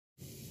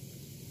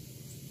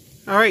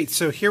Alright,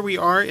 so here we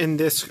are in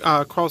this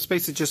crawl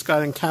space that just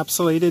got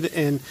encapsulated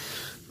in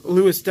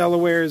Lewis,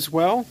 Delaware as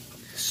well.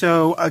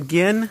 So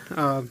again,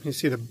 you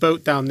see the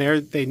boat down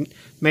there. They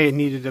may have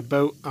needed a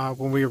boat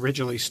when we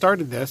originally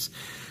started this,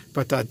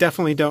 but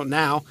definitely don't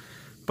now.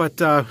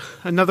 But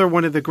another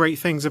one of the great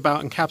things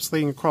about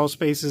encapsulating a crawl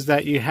space is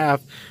that you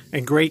have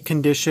a great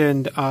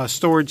conditioned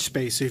storage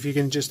space. So if you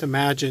can just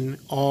imagine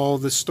all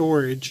the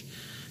storage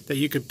that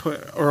you could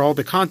put, or all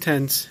the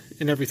contents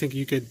and everything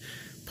you could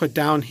put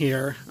down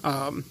here,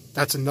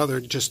 that's another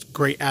just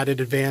great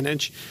added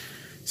advantage.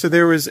 So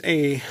there was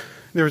a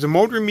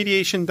mold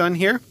remediation done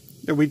here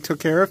that we took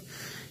care of,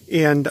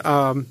 and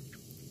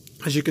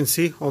as you can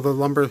see, all the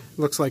lumber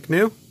looks like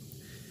new.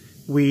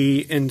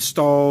 We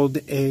installed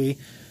a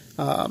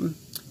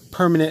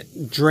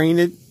permanent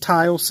drainage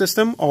tile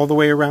system all the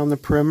way around the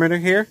perimeter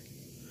here.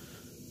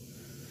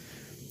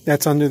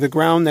 That's under the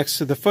ground next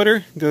to the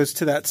footer. Goes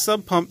to that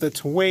sub pump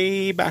that's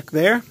way back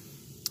there.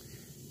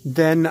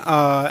 Then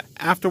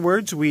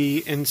afterwards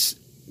we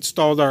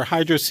installed our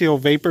HydroSeal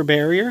vapor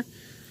barrier.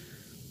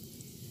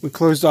 We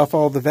closed off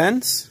all the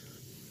vents.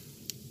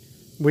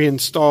 We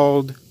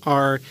installed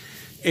our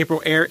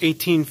April Air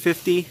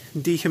 1850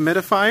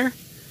 dehumidifier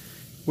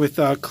with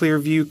a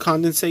Clearview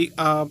condensate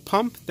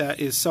pump that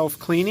is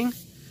self-cleaning.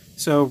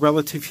 So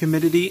relative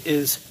humidity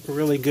is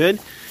really good.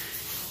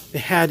 They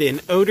had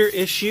an odor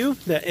issue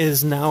that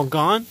is now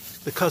gone.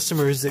 The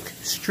customer is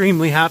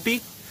extremely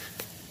happy.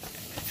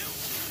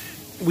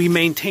 We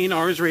maintain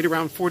ours right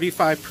around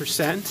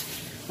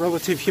 45%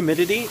 relative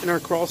humidity in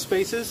our crawl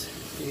spaces.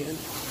 And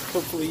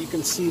hopefully you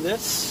can see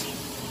this.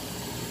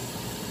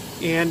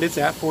 And it's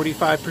at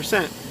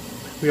 45%.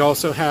 We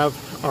also have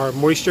our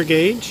moisture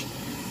gauge,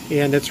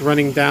 and it's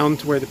running down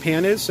to where the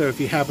pan is. So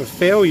if you have a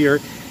failure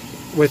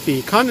with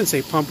the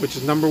condensate pump, which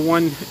is number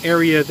one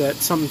area that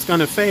something's going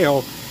to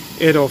fail,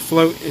 it'll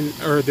float in,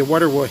 or the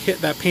water will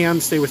hit that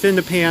pan, stay within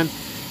the pan,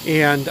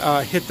 and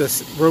hit the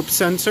rope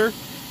sensor.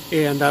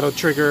 And that'll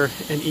trigger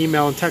an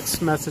email and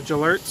text message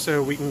alert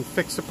so we can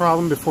fix the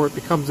problem before it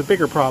becomes a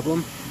bigger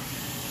problem.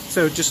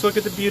 So just look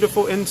at the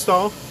beautiful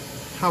install,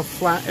 how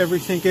flat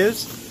everything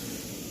is.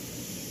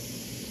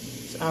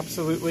 It's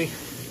absolutely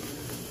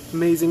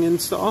amazing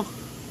install.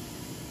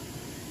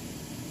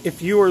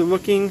 If you are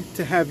looking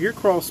to have your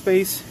crawl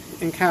space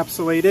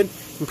encapsulated,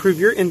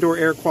 improve your indoor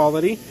air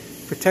quality,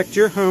 protect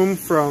your home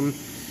from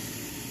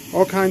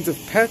all kinds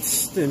of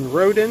pests and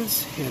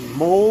rodents and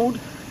mold,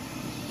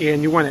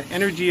 and you want an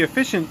energy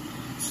efficient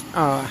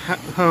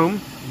home,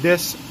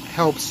 this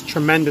helps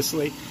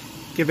tremendously.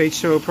 Give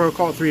H2O Pro a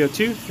call at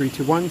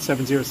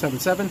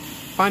 302-321-7077.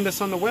 Find us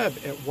on the web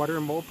at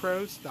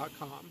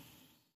waterandmoldpros.com.